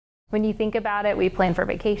When you think about it, we plan for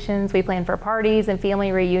vacations, we plan for parties and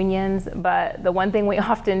family reunions, but the one thing we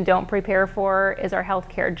often don't prepare for is our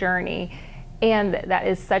healthcare journey. And that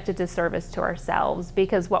is such a disservice to ourselves,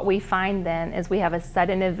 because what we find then is we have a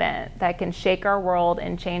sudden event that can shake our world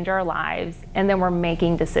and change our lives, and then we're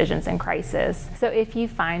making decisions in crisis. So if you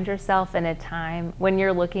find yourself in a time when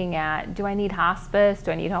you're looking at, do I need hospice,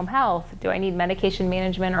 do I need home health, do I need medication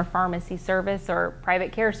management or pharmacy service or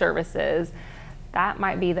private care services, that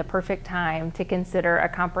might be the perfect time to consider a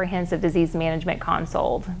comprehensive disease management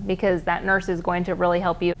consult, because that nurse is going to really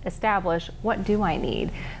help you establish, what do I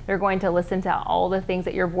need? They're going to listen to all the things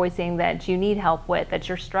that you're voicing that you need help with, that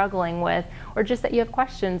you're struggling with, or just that you have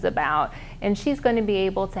questions about. And she's going to be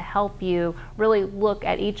able to help you really look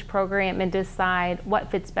at each program and decide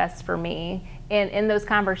what fits best for me. And in those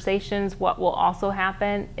conversations, what will also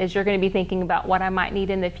happen is you're going to be thinking about what I might need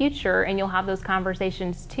in the future, and you'll have those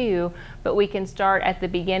conversations too, but we can start at the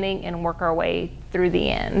beginning and work our way through the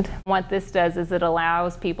end. What this does is it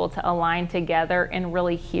allows people to align together and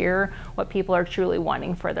really hear what people are truly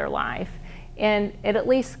wanting for their life. And it at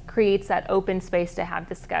least creates that open space to have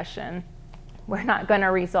discussion. We're not going to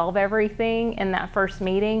resolve everything in that first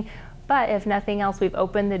meeting, but if nothing else, we've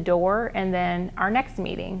opened the door, and then our next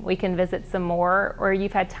meeting, we can visit some more, or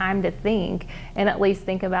you've had time to think and at least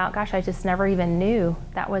think about, gosh, I just never even knew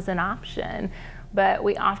that was an option. But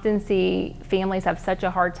we often see families have such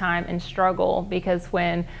a hard time and struggle because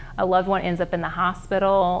when a loved one ends up in the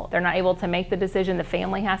hospital, they're not able to make the decision, the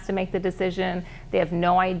family has to make the decision, they have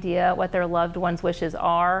no idea what their loved one's wishes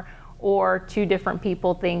are, or two different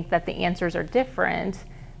people think that the answers are different,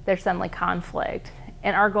 there's suddenly conflict.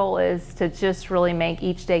 And our goal is to just really make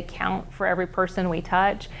each day count for every person we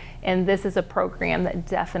touch. And this is a program that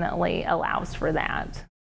definitely allows for that.